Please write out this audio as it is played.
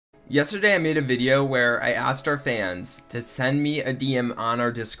Yesterday I made a video where I asked our fans to send me a DM on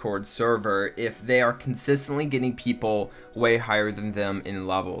our Discord server if they are consistently getting people way higher than them in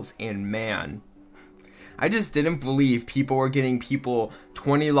levels, and man, I just didn't believe people were getting people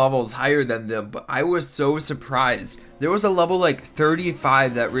 20 levels higher than them, but I was so surprised. There was a level like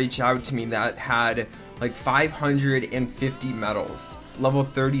 35 that reached out to me that had like 550 medals. Level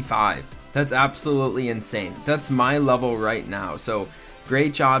 35. That's absolutely insane. That's my level right now. So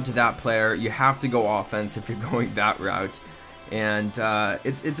great job to that player. You have to go offense if you're going that route. And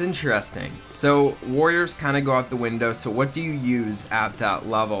it's interesting. So warriors kind of go out the window. So what do you use at that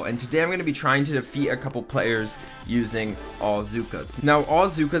level? And today I'm going to be trying to defeat a couple players using all Zookas. Now all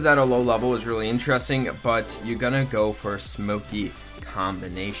Zookas at a low level is really interesting, but you're going to go for a smoky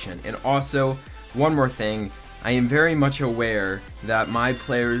combination. And also one more thing, I am very much aware that my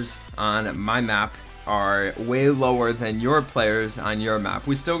players on my map are way lower than your players on your map.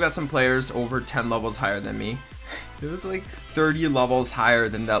 We still got some players over 10 levels higher than me. It was like 30 levels higher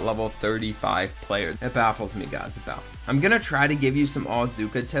than that level 35 player. It baffles me, guys. It baffles. I'm gonna try to give you some all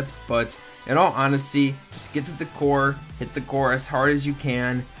Zooka tips, but in all honesty, just get to the core, hit the core as hard as you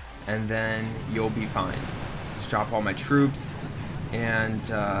can, and then you'll be fine. Just drop all my troops, and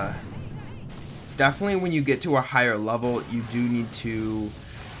definitely when you get to a higher level, you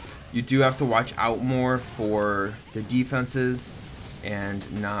do have to watch out more for the defenses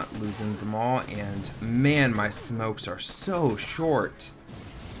and not losing them all. And man, my smokes are so short.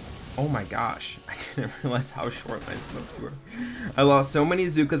 Oh my gosh, I didn't realize how short my smokes were. I lost so many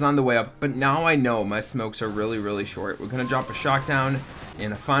Zookas on the way up, but now I know my smokes are really short. We're gonna drop a shock down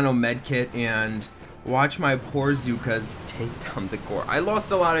and a final med kit and watch my poor Zookas take down the core. I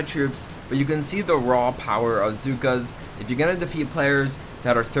lost a lot of troops, but you can see the raw power of Zookas. If you're gonna defeat players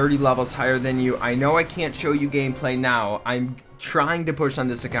that are 30 levels higher than you, I know I can't show you gameplay now. I'm trying to push on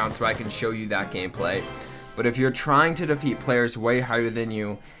this account so I can show you that gameplay. But if you're trying to defeat players way higher than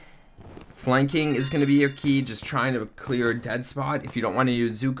you, flanking is going to be your key. Just trying to clear a dead spot. If you don't want to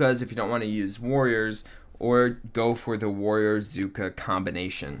use Zookas, if you don't want to use warriors, or go for the warrior Zooka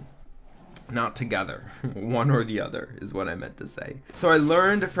combination. Not together. One or the other is what I meant to say. So I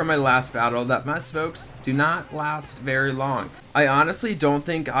learned from my last battle that my smokes do not last very long. I honestly don't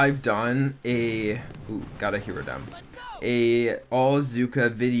think I've done a... Ooh, got a hero down. A all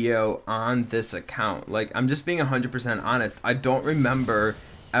Zooka video on this account. Like, I'm just being 100% honest. I don't remember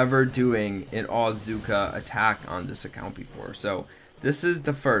ever doing an all Zooka attack on this account before. So this is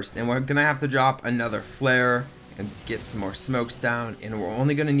the first, and we're gonna have to drop another flare and get some more smokes down, and we're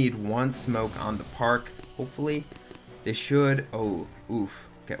only gonna need one smoke on the park. Hopefully they should. Oh, oof.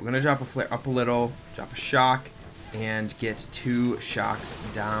 Okay, we're gonna drop a flare up a little, drop a shock, and get 2 shocks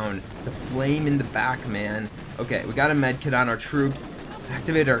down. The flame in the back, man. Okay, we got a med kit on our troops.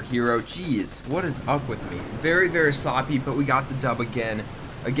 Activate our hero. Jeez, what is up with me? Very sloppy, but we got the dub again.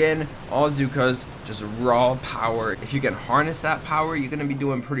 Again, all Zookas, just raw power. If you can harness that power, you're gonna be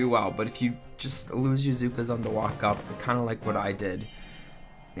doing pretty well. But if you just lose your Zookas on the walk up, kind of like what I did,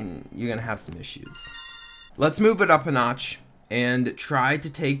 and you're gonna have some issues. Let's move it up a notch and try to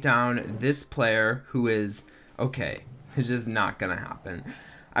take down this player who is... Okay, it's just not gonna happen.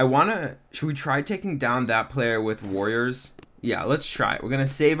 Should we try taking down that player with warriors? Yeah, let's try it. We're gonna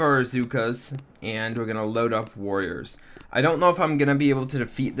save our Zookas and we're gonna load up warriors. I don't know if I'm gonna be able to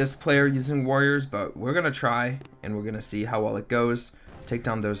defeat this player using warriors, but we're gonna try and we're gonna see how well it goes. Take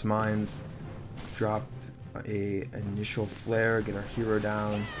down those mines, drop a initial flare, get our hero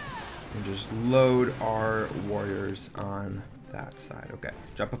down, and just load our warriors on that side. Okay,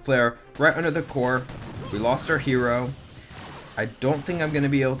 drop a flare right under the core. We lost our hero. I don't think I'm gonna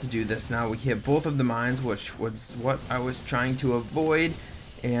be able to do this now. We hit both of the mines, which was what I was trying to avoid,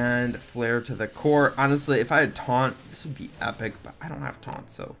 and flare to the core. Honestly, if I had taunt, this would be epic, but I don't have taunt,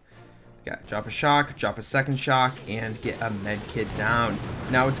 so yeah, drop a shock, drop a second shock, and get a med kit down.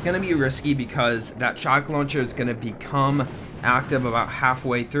 Now it's gonna be risky because that shock launcher is gonna become active about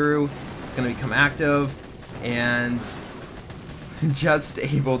halfway through. It's gonna become active, and just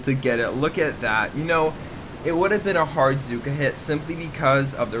able to get it. Look at that. You know, it would have been a hard Zooka hit simply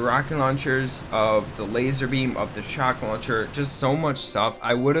because of the rocket launchers, of the laser beam, of the shock launcher, just so much stuff.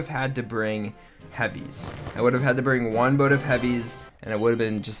 I would have had to bring heavies. I would have had to bring one boat of heavies, and it would have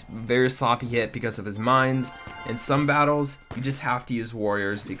been just a very sloppy hit because of his mines. In some battles, you just have to use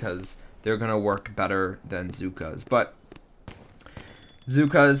warriors because they're gonna work better than Zookas. But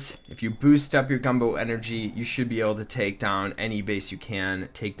Zookas, if you boost up your gumbo energy, you should be able to take down any base you can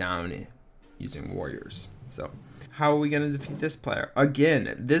take down using warriors. So how are we going to defeat this player?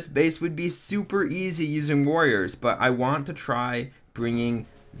 Again, this base would be super easy using warriors, but I want to try bringing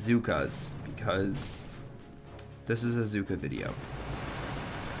Zookas, because this is a Zooka video.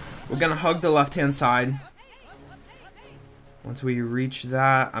 We're gonna hug the left-hand side. Once we reach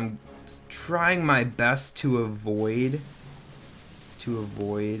that, I'm trying my best to avoid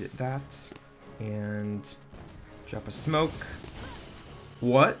that, and drop a smoke.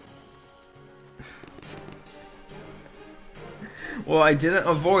 What? Well, I didn't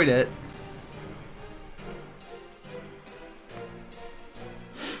avoid it.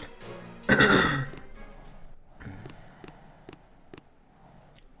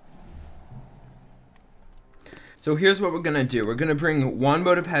 So here's what we're gonna do. We're gonna bring one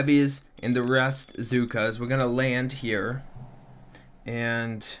boat of heavies and the rest Zookas. We're gonna land here,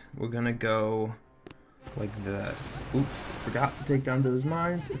 and we're gonna go like this. Oops, forgot to take down those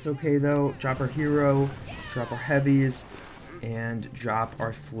mines. It's okay though. Drop our hero, drop our heavies, and drop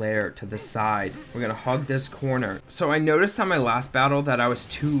our flare to the side. We're gonna hug this corner. So I noticed on my last battle that I was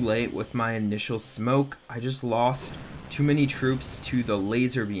too late with my initial smoke. I just lost too many troops to the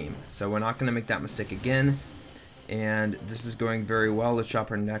laser beam. So we're not gonna make that mistake again. And this is going very well. Let's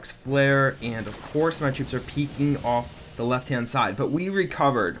drop our next flare. And of course my troops are peeking off the left-hand side, but we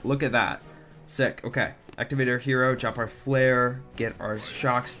recovered. Look at that. Sick. Okay. Activate our hero, drop our flare, get our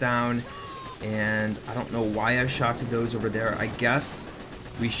shocks down. And I don't know why I shocked those over there. I guess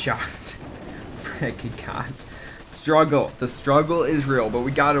we shocked. Freaking guys. Struggle. The struggle is real, but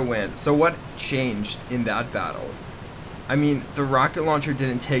we gotta win. So what changed in that battle? I mean, the rocket launcher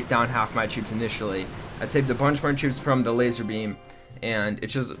didn't take down half my troops initially. I saved a bunch more troops from the laser beam, and it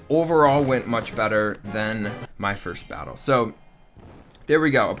just overall went much better than my first battle. So there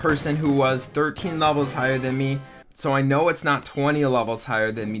we go. A person who was 13 levels higher than me. So I know it's not 20 levels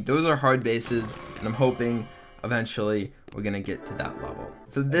higher than me. Those are hard bases, and I'm hoping eventually we're gonna get to that level.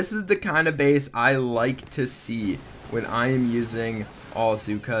 So this is the kind of base I like to see when I am using all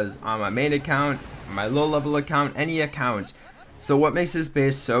Zookas on my main account, my low level account, any account. So what makes this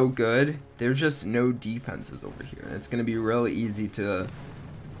base so good? There's just no defenses over here, and it's gonna be really easy to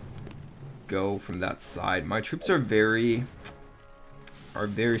go from that side. My troops are very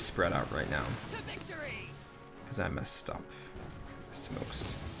spread out right now because I messed up.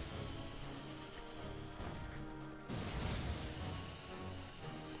 Smokes.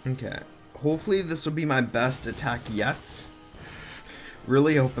 Okay, hopefully this will be my best attack yet.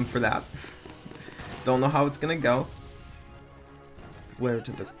 Really hoping for that. Don't know how it's gonna go. Flare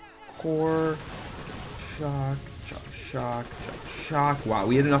to the core. Shock, shock, shock, shock, shock. Wow,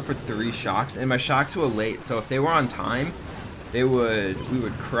 we had enough for 3 shocks, and my shocks were late, so if they were on time, we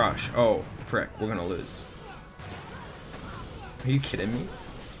would crush. Oh, frick, we're gonna lose. Are you kidding me?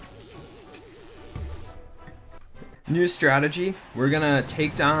 New strategy. We're gonna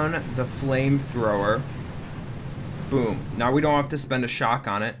take down the flamethrower. Boom. Now we don't have to spend a shock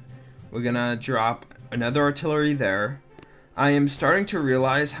on it. We're gonna drop another artillery there. I am starting to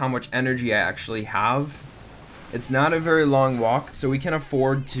realize how much energy I actually have. It's not a very long walk, so we can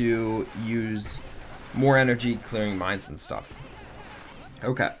afford to use more energy clearing mines and stuff.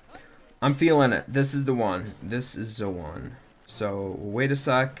 Okay. I'm feeling it. This is the one. This is the one. So, wait a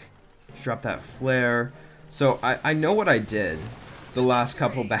sec. Drop that flare. So, I know what I did the last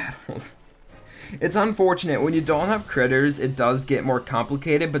couple battles. It's unfortunate. When you don't have critters, it does get more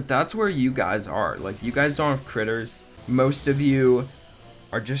complicated, but that's where you guys are. Like, you guys don't have critters. Most of you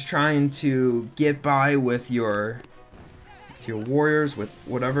are just trying to get by with your warriors, with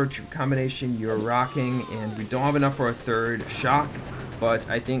whatever troop combination you're rocking, and we don't have enough for a 3rd shock, but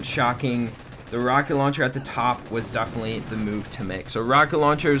I think shocking the rocket launcher at the top was definitely the move to make. So rocket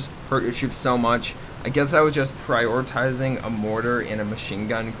launchers hurt your troops so much. I guess I was just prioritizing a mortar and a machine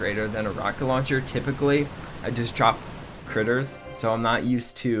gun greater than a rocket launcher. Typically, I just drop critters, so I'm not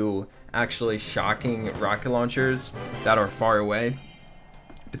used to actually shocking rocket launchers that are far away.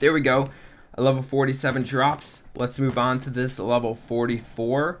 But there we go. A level 47 drops. Let's move on to this level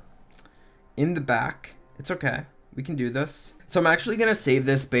 44. In the back. It's okay. We can do this. So I'm actually going to save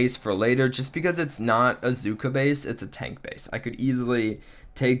this base for later just because it's not a Zooka base. It's a tank base. I could easily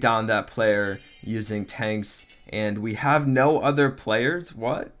take down that player using tanks, and we have no other players.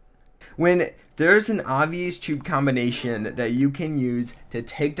 What? When there's an obvious troop combination that you can use to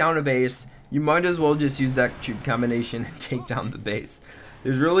take down a base, you might as well just use that troop combination and take down the base.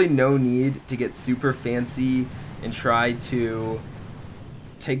 There's really no need to get super fancy and try to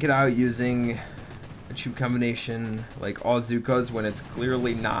take it out using a troop combination like all Zookas when it's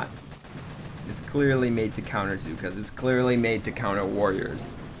clearly not. It's clearly made to counter Zookas. It's clearly made to counter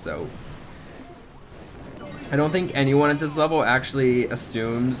warriors. So I don't think anyone at this level actually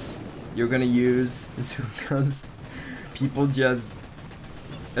assumes you're gonna use Zookas. People just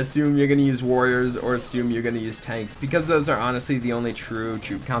assume you're gonna use warriors or assume you're gonna use tanks, because those are honestly the only true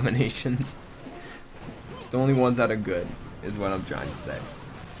troop combinations. The only ones that are good is what I'm trying to say.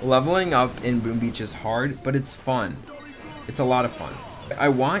 Leveling up in Boom Beach is hard, but it's fun. It's a lot of fun. I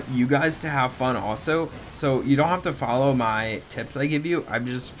want you guys to have fun also, so you don't have to follow my tips I give you. I'm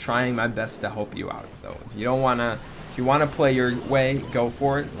just trying my best to help you out. So if you don't wanna, if you wanna play your way, go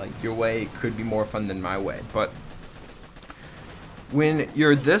for it. Like, your way could be more fun than my way. But when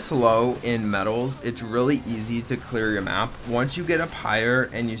you're this low in medals, it's really easy to clear your map. Once you get up higher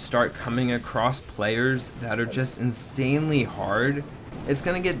and you start coming across players that are just insanely hard, it's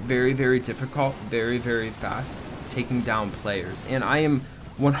gonna get very, very difficult, very, very fast taking down players. And I am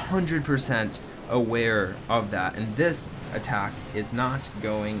 100% aware of that. And this attack is not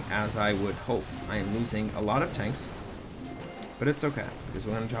going as I would hope. I am losing a lot of tanks, but it's okay because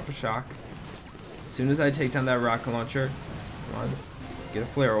we're gonna drop a shock. As soon as I take down that rocket launcher, come on, get a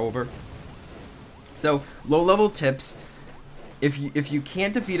flare over. So low level tips. If you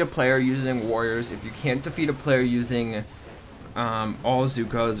can't defeat a player using warriors, if you can't defeat a player using all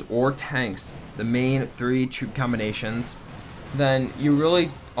Zookas or tanks, the main 3 troop combinations, then you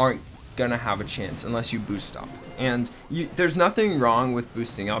really aren't gonna have a chance unless you boost up. And there's nothing wrong with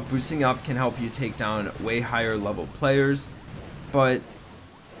boosting up. Boosting up can help you take down way higher level players, but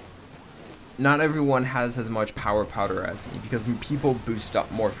not everyone has as much power powder as me because people boost up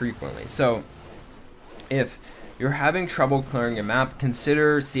more frequently. So if you're having trouble clearing a map,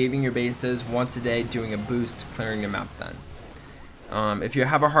 consider saving your bases once a day, doing a boost, clearing a map then. If you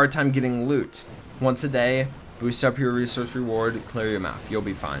have a hard time getting loot, once a day, boost up your resource reward, clear your map, you'll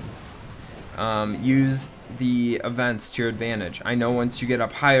be fine. Use the events to your advantage. I know once you get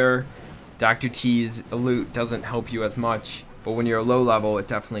up higher, Dr. T's loot doesn't help you as much, but when you're low level, it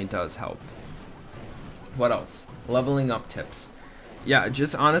definitely does help. What else? Leveling up tips. Yeah,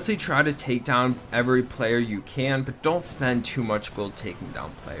 just honestly try to take down every player you can, but don't spend too much gold taking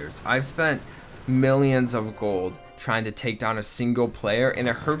down players. I've spent millions of gold trying to take down a single player, and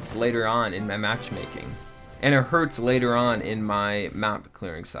it hurts later on in my matchmaking. And it hurts later on in my map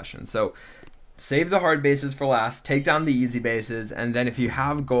clearing session. So save the hard bases for last, take down the easy bases, and then if you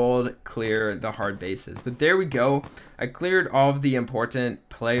have gold, clear the hard bases. But there we go. I cleared all of the important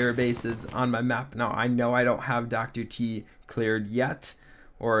player bases on my map. Now I know I don't have Dr. T cleared yet,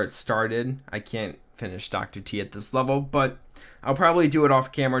 or started. I can't finish Dr. T at this level, but I'll probably do it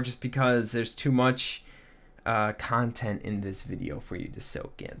off camera just because there's too much content in this video for you to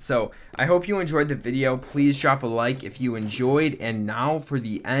soak in. So I hope you enjoyed the video. Please drop a like if you enjoyed. And now for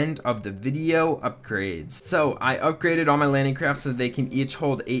the end of the video, upgrades. So I upgraded all my landing crafts so that they can each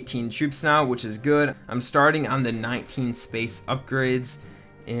hold 18 troops now, which is good. I'm starting on the 19 space upgrades.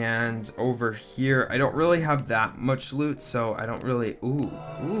 And over here, I don't really have that much loot, so I don't really,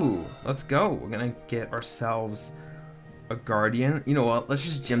 ooh, let's go. We're gonna get ourselves a guardian. You know what, let's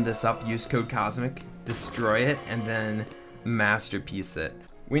just gym this up, use code COSMIC, destroy it, and then masterpiece it.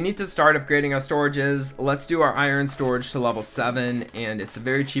 We need to start upgrading our storages. Let's do our iron storage to level 7, and it's a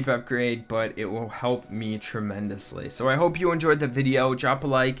very cheap upgrade, but it will help me tremendously. So I hope you enjoyed the video. Drop a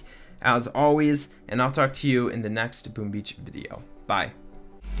like as always, and I'll talk to you in the next Boom Beach video. Bye.